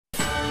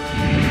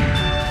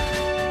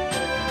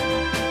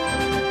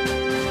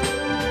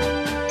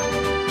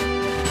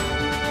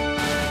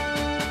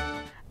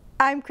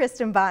I'm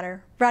Kristin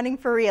Bahner, running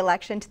for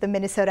re-election to the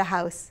Minnesota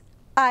House.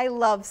 I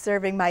love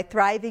serving my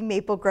thriving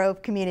Maple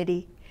Grove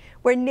community,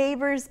 where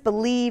neighbors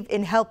believe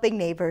in helping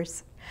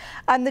neighbors.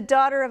 I'm the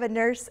daughter of a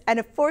nurse and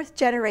a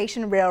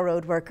fourth-generation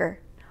railroad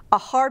worker, a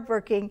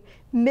hardworking,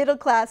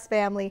 middle-class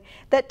family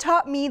that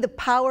taught me the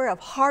power of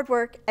hard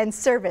work and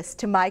service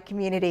to my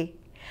community.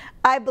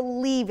 I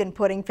believe in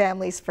putting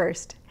families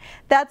first.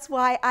 That's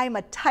why I'm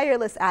a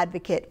tireless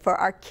advocate for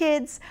our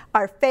kids,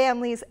 our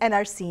families, and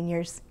our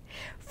seniors,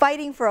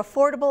 fighting for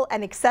affordable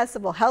and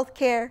accessible health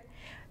care,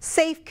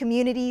 safe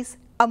communities,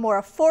 a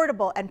more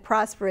affordable and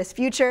prosperous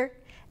future,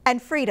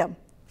 and freedom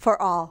for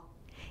all.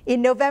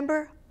 In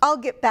November, I'll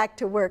get back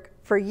to work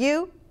for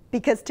you,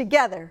 because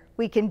together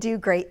we can do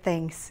great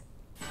things.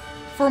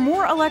 For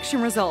more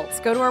election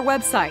results, go to our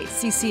website,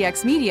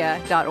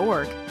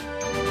 ccxmedia.org.